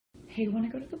Hey, wanna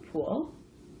go to the pool?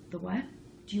 The what?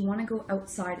 Do you wanna go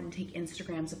outside and take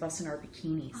Instagrams of us in our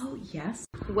bikinis? Oh, yes.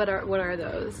 What are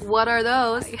those? What are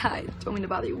those? Hi, don't mean to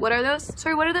bother you. What are those?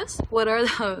 Sorry, what are those? What are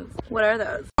those? What are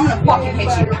those? I'm gonna fucking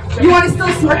hit you. You wanna still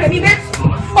smirk at me, bitch?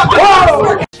 Fuck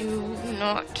you! Do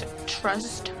not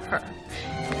trust her.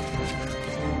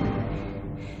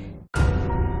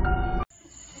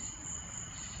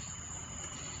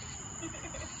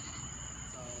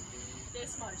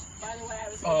 This much. By the way, I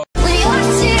was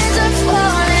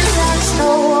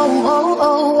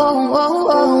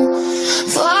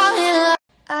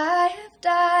I have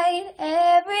died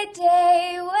every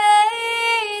day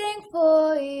waiting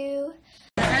for you.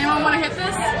 Anyone want to hit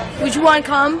this? Would you want to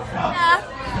come? Yeah.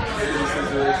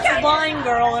 Blind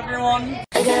girl, everyone.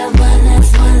 I got one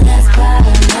last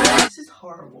problem. This is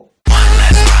horrible.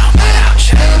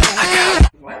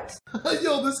 What?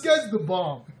 Yo, this guy's the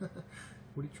bomb.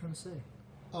 What are you trying to say?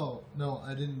 Oh, no,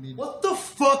 I didn't mean. What the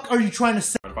fuck are you trying to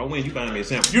say? If I win, you buying me a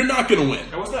sandwich. You're not gonna win.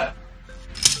 Hey, what's that?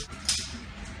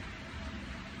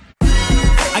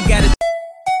 I got it.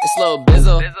 It's little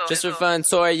Bizzle, just for fun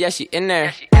tour, yeah, she in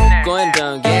there. Going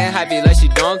dumb, getting happy like she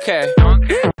don't care.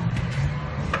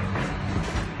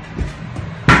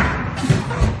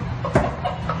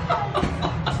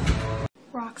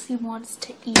 Roxy wants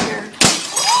to eat her.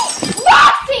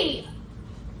 Roxy!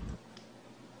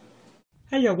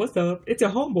 Hey yo, what's up? It's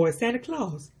your homeboy, Santa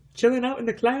Claus. Chilling out in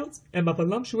the clouds, and my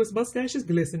voluptuous mustache is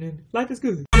glistening. Life is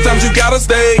good. Sometimes you gotta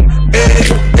stay in.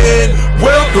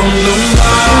 Welcome to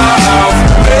my house,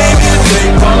 baby.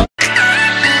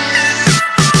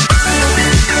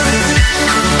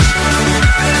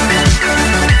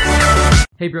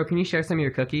 Hey bro, can you share some of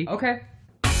your cookie? Okay.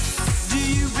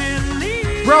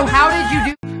 Bro, how did you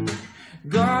do?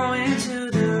 Going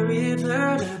to the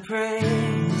river to pray.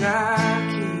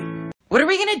 What are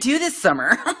we gonna do this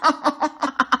summer?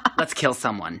 Let's kill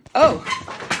someone. Oh,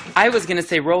 I was gonna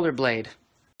say rollerblade.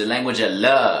 The language of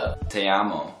love, te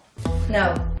amo.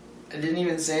 No. I didn't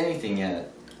even say anything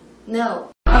yet. No.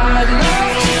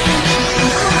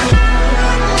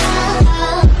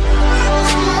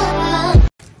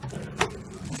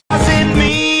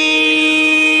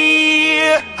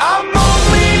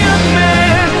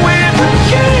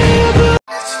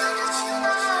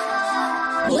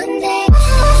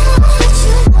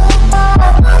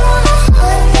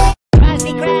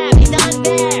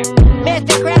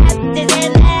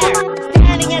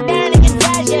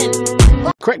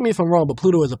 Correct me if I'm wrong, but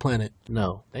Pluto is a planet.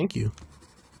 No, thank you.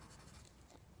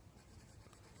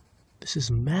 This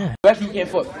is mad. Becky can't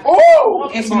fuck.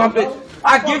 Oh! Answer my bitch.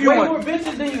 I give you one. More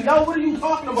bitches than you. Yo, what are you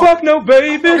talking about? Fuck no,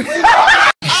 baby. I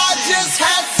just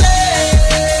had sex,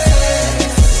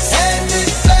 and it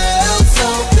felt so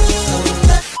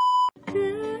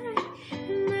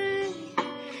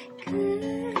good.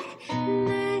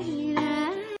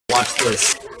 Watch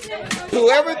this.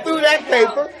 Whoever threw that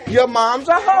paper, your mom's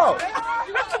a hoe.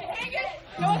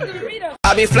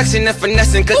 I be flexing and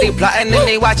finessing, cause they plotting and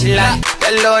they watching like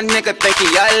that little nigga think he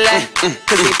all that.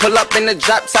 Cause he pull up in the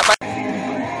drop top.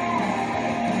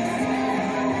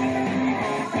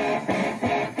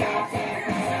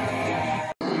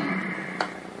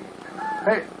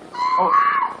 Hey.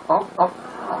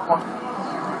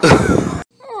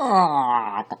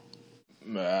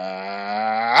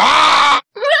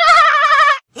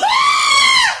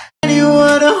 You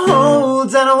wanna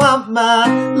hold, I don't want my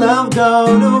love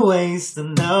go to waste,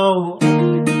 no.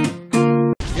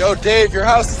 Yo, Dave, your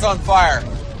house is on fire.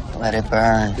 Let it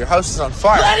burn. Your house is on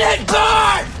fire. Let it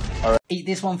burn! Eat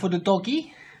this one for the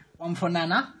doggy, one for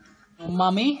Nana, one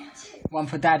mummy, one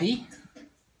for daddy.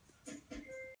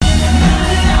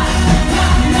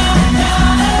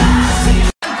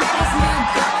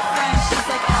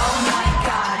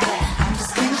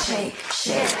 Shake,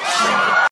 shake.